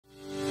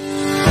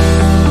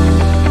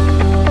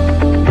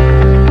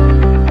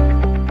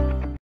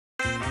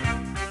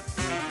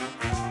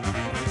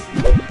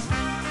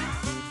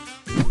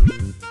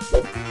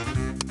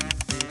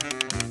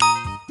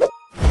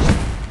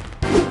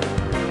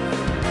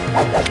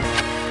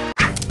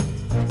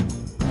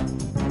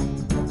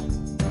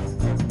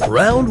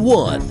Round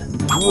 1.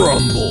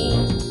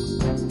 Rumble.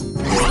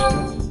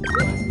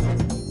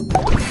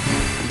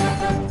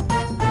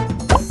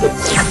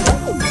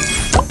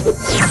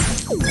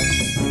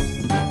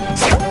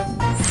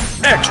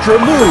 Extra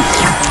move.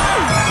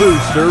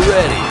 Booster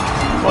ready.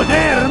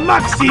 Poder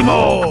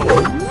máximo.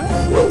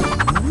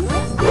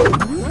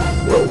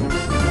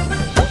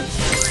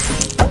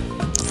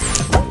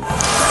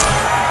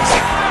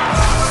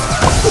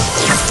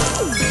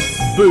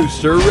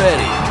 Booster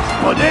ready.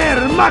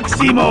 Poder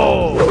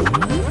máximo.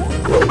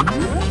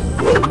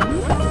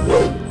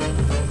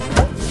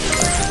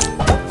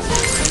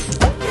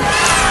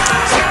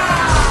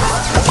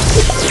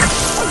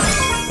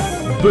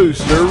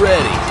 Booster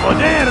ready.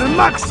 Poder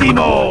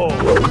máximo.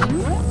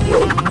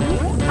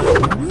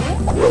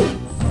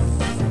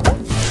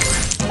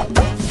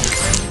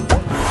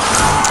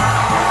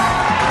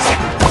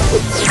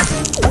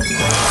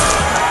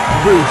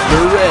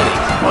 Booster ready.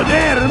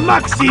 Poder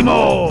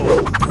máximo.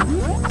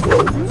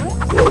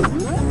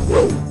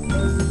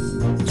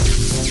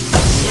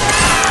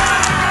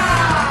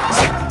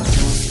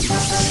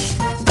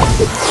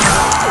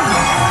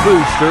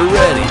 Booster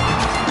ready.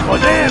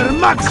 Poder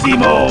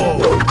máximo.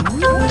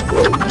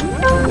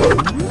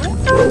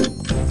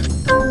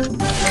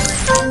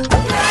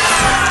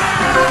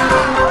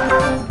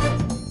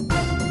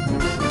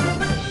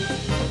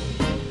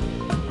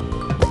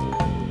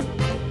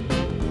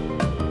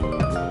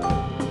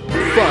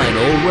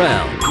 Final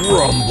round.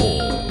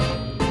 Rumble.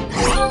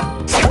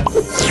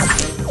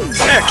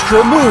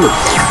 Extra move.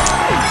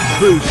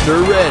 Booster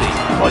ready.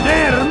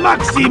 Poder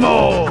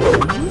máximo.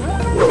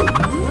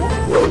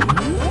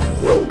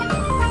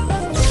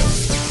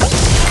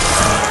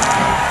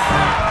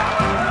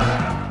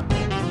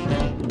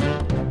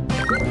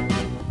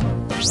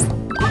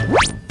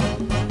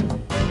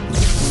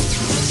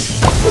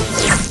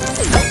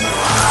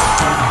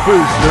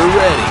 Booster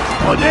ready.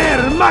 Poder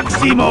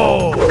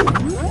máximo.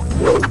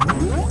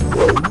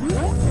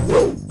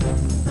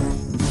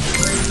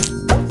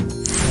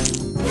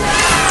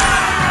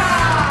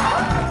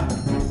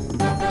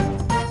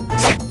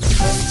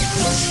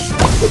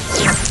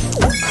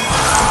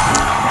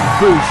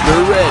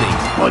 Booster ready.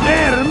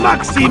 Poder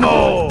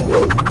máximo.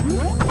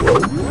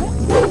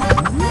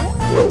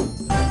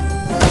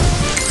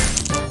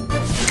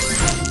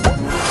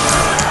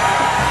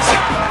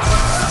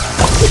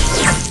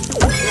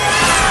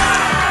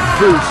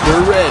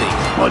 Booster ready.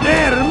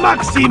 Poder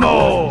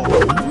máximo.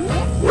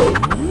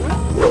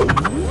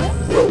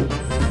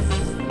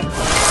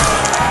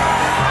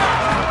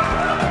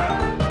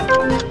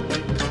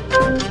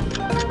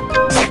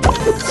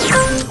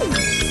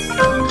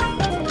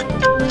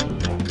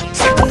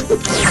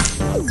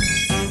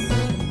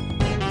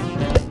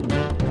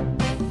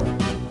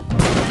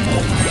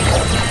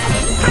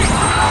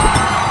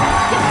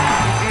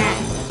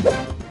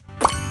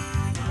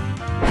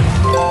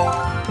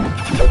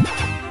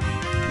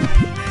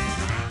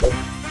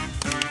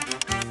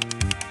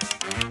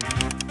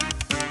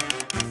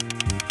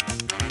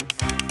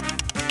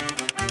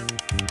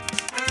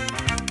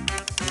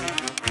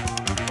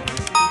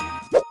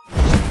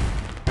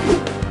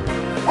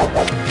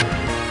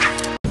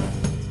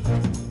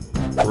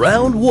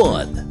 Round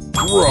 1.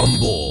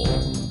 Rumble.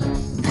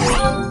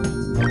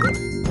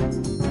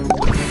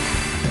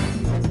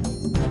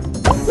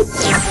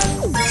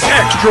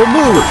 Extra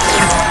move.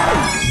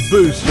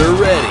 Booster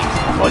ready.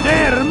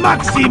 Poder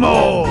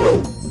máximo.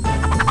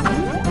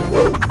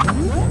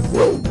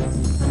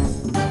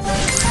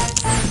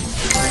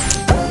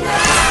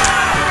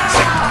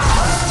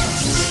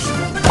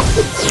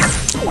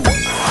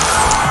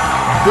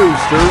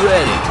 Booster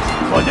ready.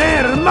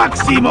 Poder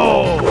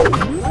máximo.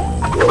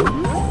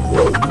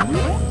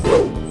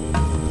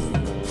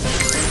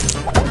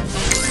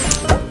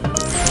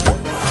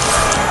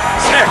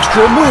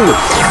 Extra move.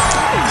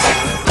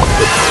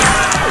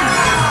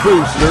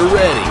 Booster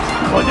ready.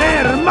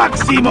 Poder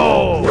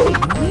máximo.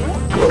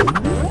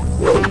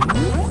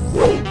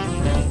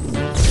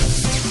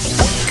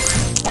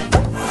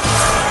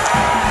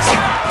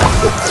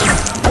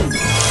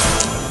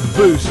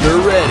 Booster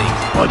ready.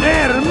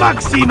 Poder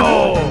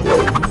máximo.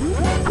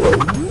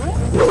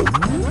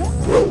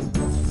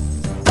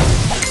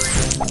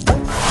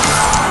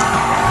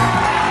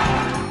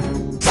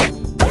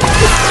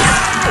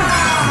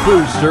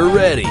 Booster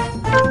ready.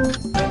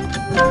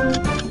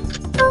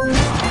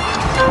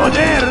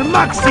 Poder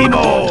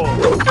máximo.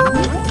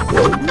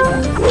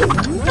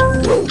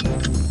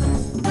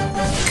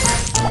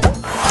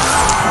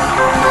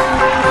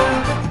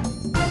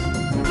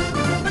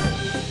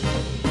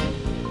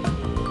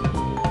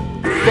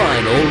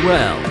 Final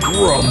round.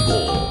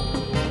 Rumble.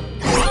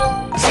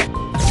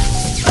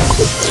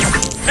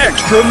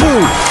 Extra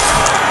move.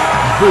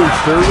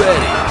 Booster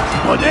ready.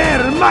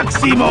 Poder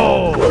máximo.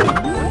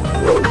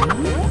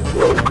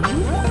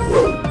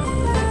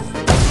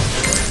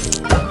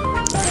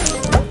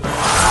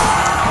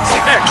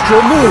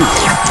 Extra move.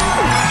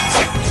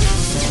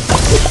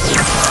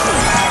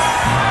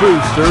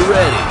 Booster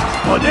ready.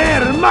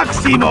 Poder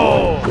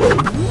máximo.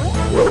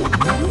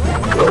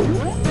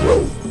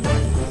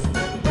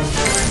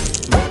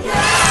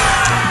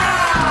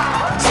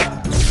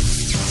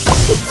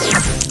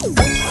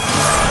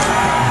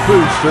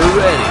 Booster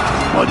ready.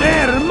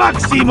 Poder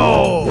máximo.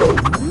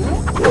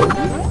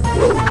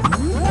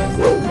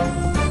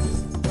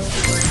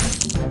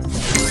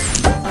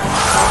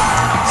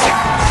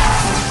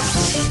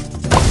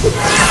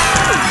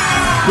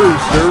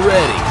 Booster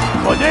ready.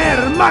 Poder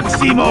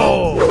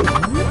máximo.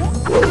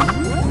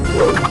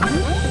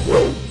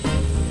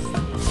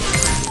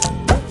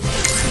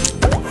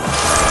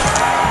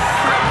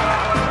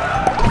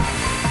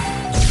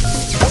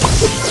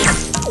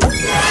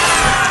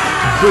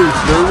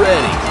 Booster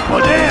ready.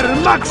 Poder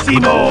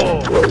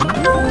máximo.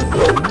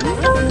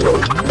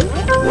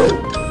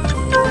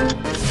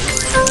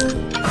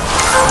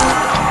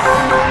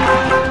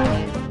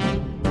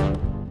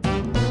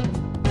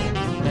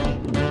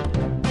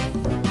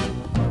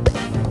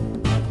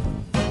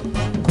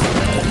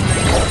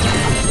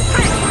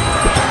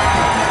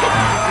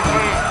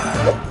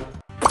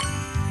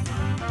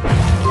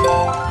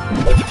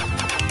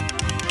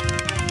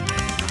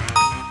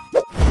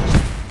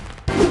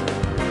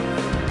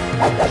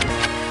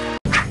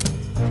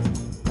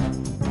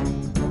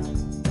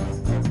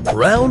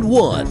 Round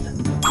 1.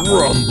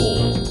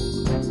 Rumble.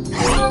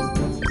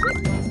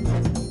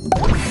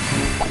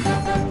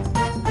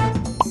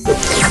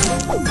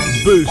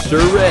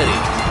 Booster ready.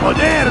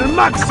 Poder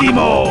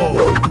máximo.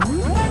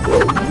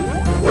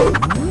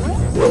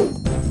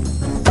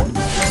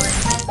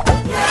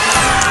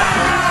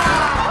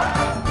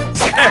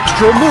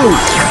 Extra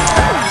move.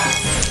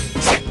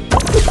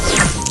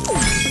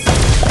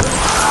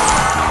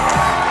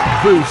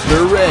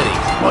 Booster ready.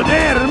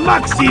 Poder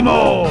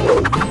máximo.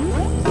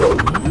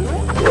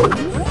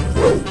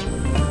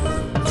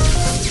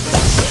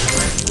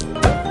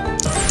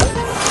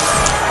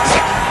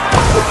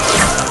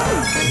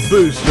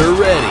 Booster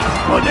ready.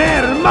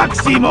 Poder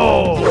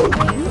máximo.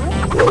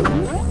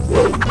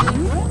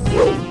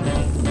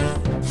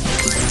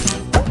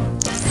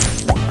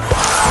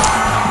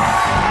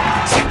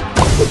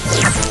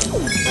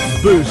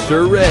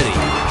 Booster ready.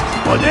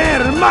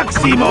 Poder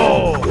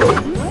máximo.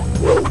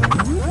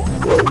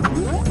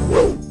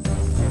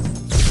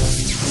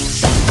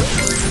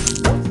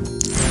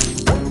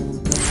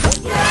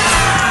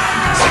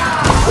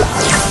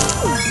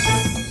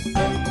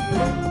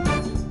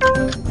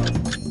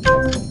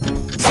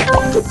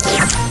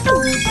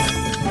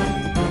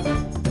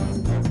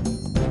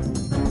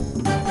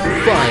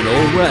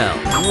 Final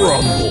round.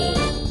 Rumble.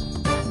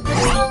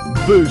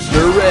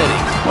 Booster ready.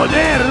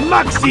 Poder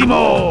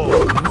máximo.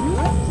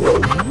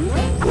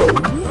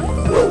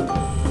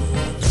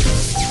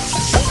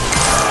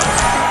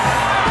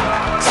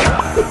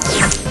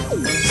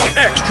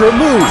 Extra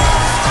move.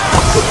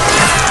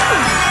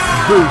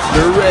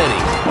 Booster ready.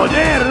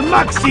 Poder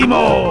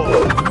máximo.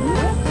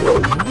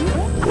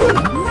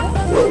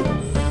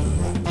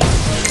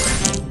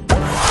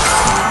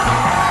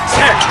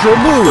 Extra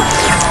move.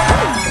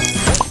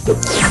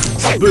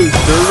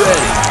 Booster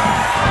ready.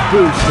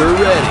 Booster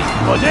ready.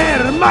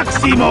 Poder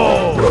máximo.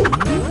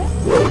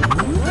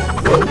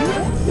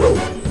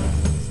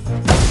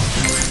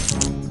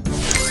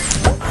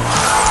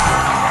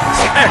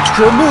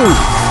 Extra move.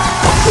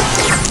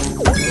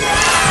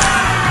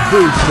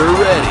 Booster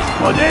ready.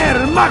 Poder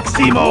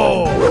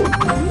máximo.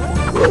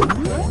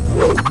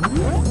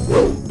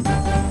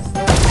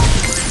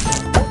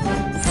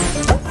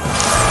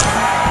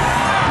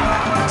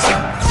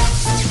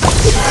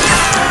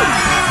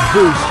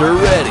 Booster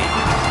ready.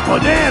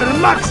 Poder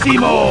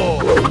máximo.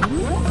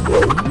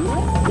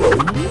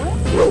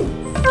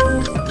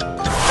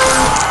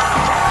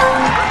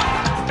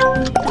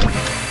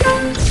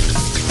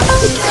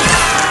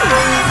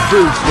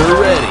 Booster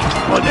ready.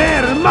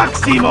 Poder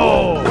máximo.